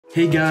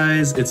Hey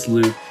guys, it's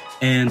Luke,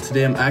 and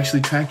today I'm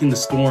actually tracking the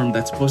storm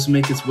that's supposed to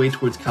make its way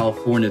towards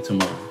California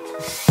tomorrow.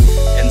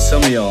 And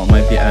some of y'all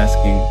might be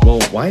asking, well,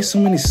 why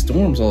so many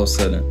storms all of a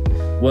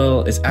sudden?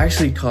 Well, it's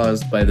actually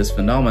caused by this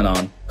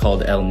phenomenon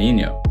called El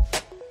Niño.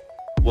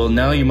 Well,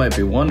 now you might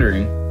be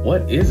wondering,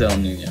 what is El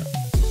Niño?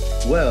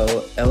 Well,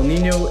 El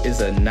Niño is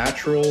a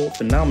natural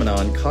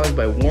phenomenon caused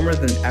by warmer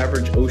than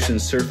average ocean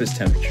surface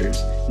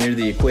temperatures near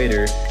the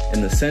equator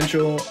in the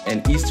central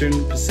and eastern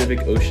Pacific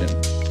Ocean.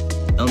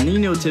 El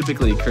Niño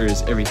typically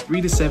occurs every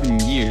 3 to 7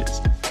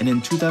 years, and in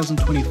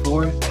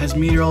 2024 has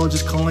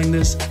meteorologists calling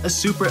this a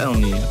super El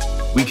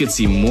Niño. We could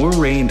see more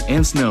rain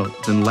and snow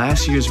than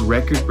last year's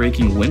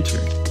record-breaking winter.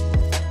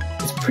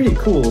 It's pretty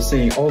cool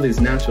seeing all these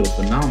natural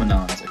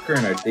phenomena occur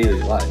in our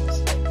daily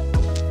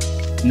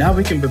lives. Now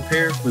we can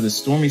prepare for the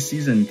stormy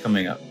season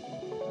coming up.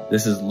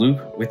 This is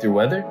Luke with your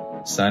weather,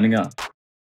 signing off.